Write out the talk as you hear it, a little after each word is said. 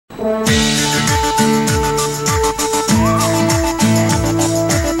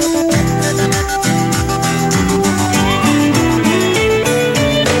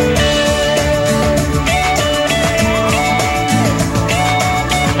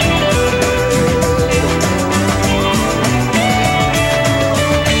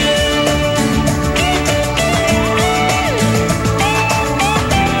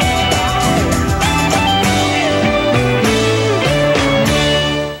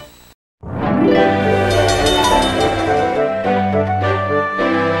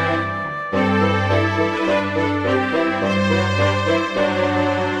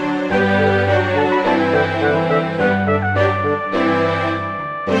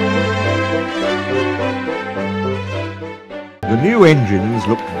The new engines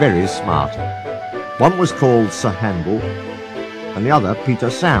looked very smart. One was called Sir Handel, and the other Peter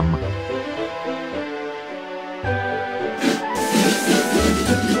Sam.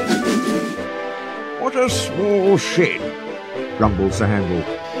 "What a small shed," grumbled Sir Handel.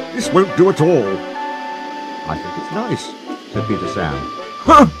 "This won't do at all." "I think it's nice," said Peter Sam.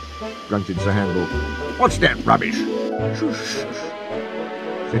 "Huh!" grunted Sir Handel. "What's that rubbish?" "Shush, shush,"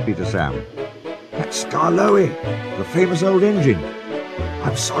 said Peter Sam. "That's Skarloey, the famous old engine."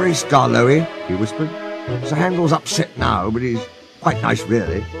 "I'm sorry, Skarloey," he whispered. "Sir Handel's upset now, but he's quite nice,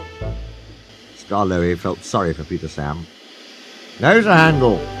 really." Skarloey felt sorry for Peter Sam. "No, Sir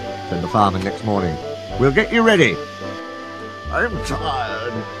Handel," said the farmer next morning. "We'll get you ready." "I'm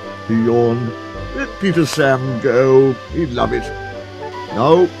tired," he yawned. "Let Peter Sam go. He'd love it."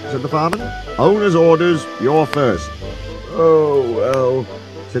 "No," said the farmer. "Owner's orders, you're first." "Oh, well,"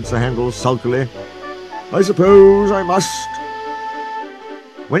 said Sir Handel sulkily. "I suppose I must."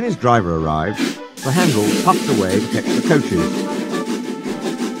 When his driver arrived, Sir Handel puffed away to catch the coaches.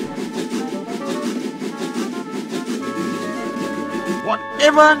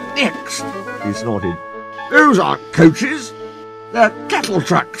 "Whatever next?" he snorted. "Those aren't coaches. They're cattle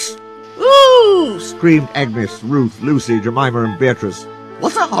trucks." "Ooh!" screamed Agnes, Ruth, Lucy, Jemima and Beatrice.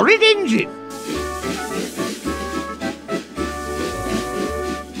 "What a horrid engine!"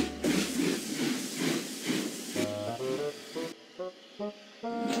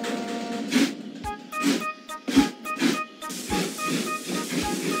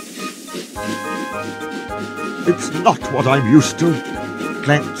 "It's not what I'm used to,"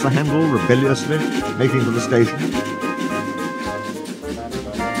 clanked Sir Handel rebelliously, making for the station.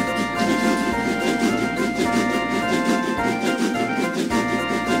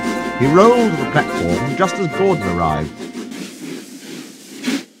 He rolled to the platform just as Gordon arrived.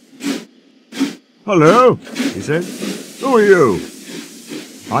 "Hello," he said. "Who are you?"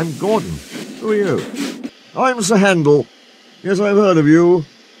 "I'm Gordon. Who are you?" "I'm Sir Handel. Yes, I've heard of you.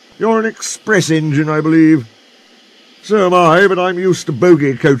 You're an express engine, I believe." "So am I, but I'm used to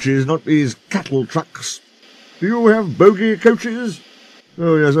bogie coaches, not these cattle trucks." "Do you have bogie coaches?"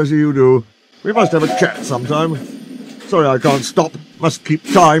 "Oh, yes, I see you do. We must have a chat sometime. Sorry I can't stop. Must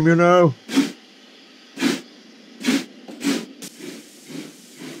keep time, you know."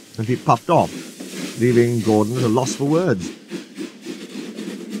 And he puffed off, leaving Gordon at a loss for words.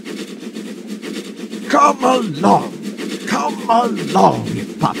 "Come along! Come along!" he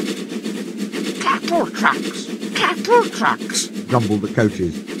puffed. "Cattle trucks! Cattle trucks!" grumbled the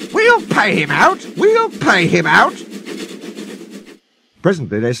coaches. "We'll pay him out! We'll pay him out!"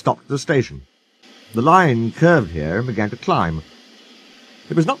 Presently they stopped at the station. The line curved here and began to climb.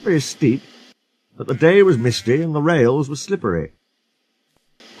 It was not very steep, but the day was misty and the rails were slippery.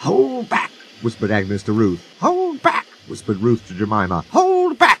 "Hold back!" whispered Agnes to Ruth. "Hold back!" whispered Ruth to Jemima.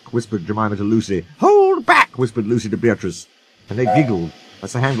 "Hold back!" whispered Jemima to Lucy. "Hold back!" whispered Lucy to Beatrice. And they giggled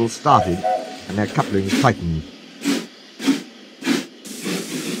as the handle started and their couplings tightened.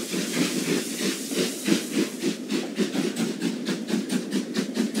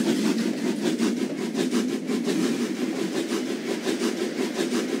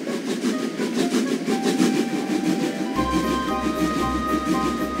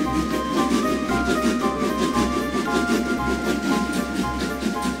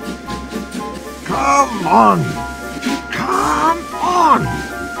 "Come on! Come on!"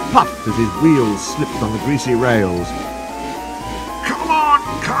 puffed as his wheels slipped on the greasy rails. "Come on!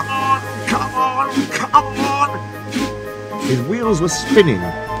 Come on! Come on! Come on!" His wheels were spinning,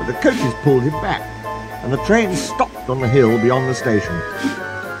 but the coaches pulled him back, and the train stopped on the hill beyond the station.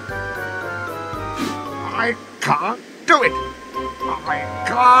 "I can't do it! I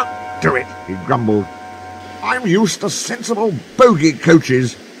can't do it!" he grumbled. "I'm used to sensible bogie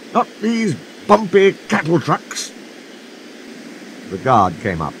coaches, not these bumpy cattle trucks." The guard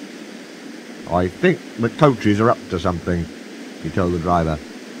came up. "I think the coaches are up to something," he told the driver.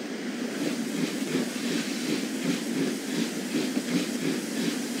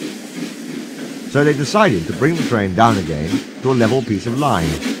 So they decided to bring the train down again to a level piece of line,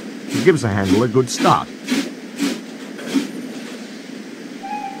 to give Sir Handel a good start.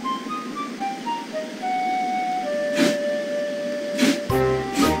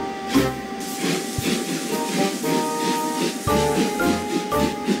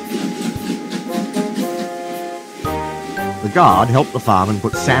 The guard helped the fireman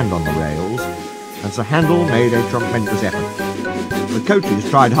put sand on the rails, and Sir Handel made a tremendous effort. The coaches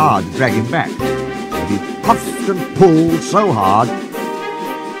tried hard to drag him back, but he puffed and pulled so hard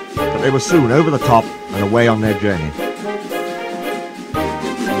that they were soon over the top and away on their journey.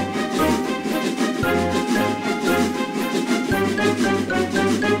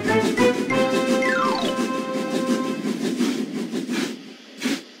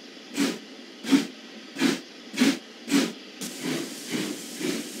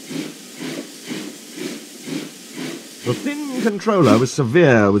 The thin controller was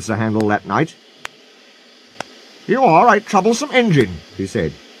severe with Sir Handel that night. "You are a troublesome engine," he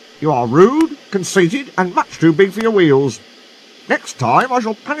said. "You are rude, conceited, and much too big for your wheels. Next time I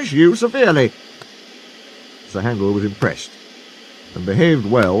shall punish you severely." Sir Handel was impressed, and behaved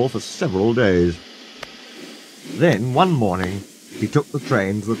well for several days. Then, one morning, he took the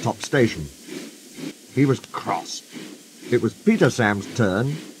train to the top station. He was cross. It was Peter Sam's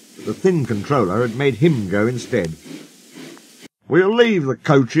turn, but the thin controller had made him go instead. "We'll leave the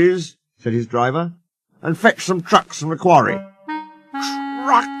coaches," said his driver, "and fetch some trucks from the quarry."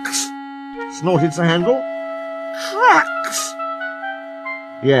 "Trucks!" snorted Sir Handel. "Trucks!"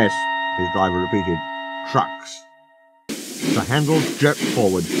 "Yes," his driver repeated. "Trucks." Sir Handel jerked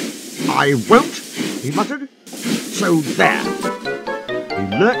forward. "I won't," he muttered. "So there." He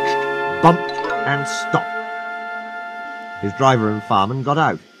lurched, bumped, and stopped. His driver and fireman got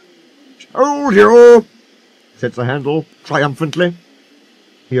out. "Told you," said Sir Handel triumphantly.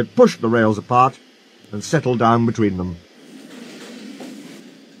 He had pushed the rails apart and settled down between them.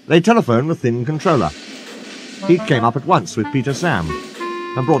 They telephoned the thin controller. He came up at once with Peter Sam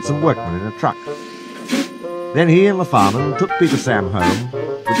and brought some workmen in a truck. Then he and the fireman took Peter Sam home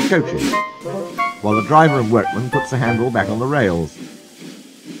with the coaches, while the driver and workmen put Sir Handel back on the rails.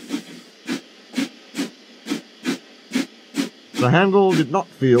 Sir Handel did not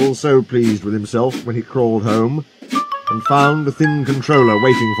feel so pleased with himself when he crawled home and found the thin controller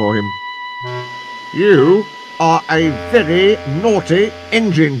waiting for him. "You are a very naughty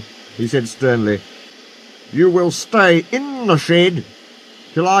engine," he said sternly. "You will stay in the shed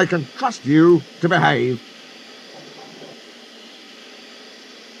till I can trust you to behave."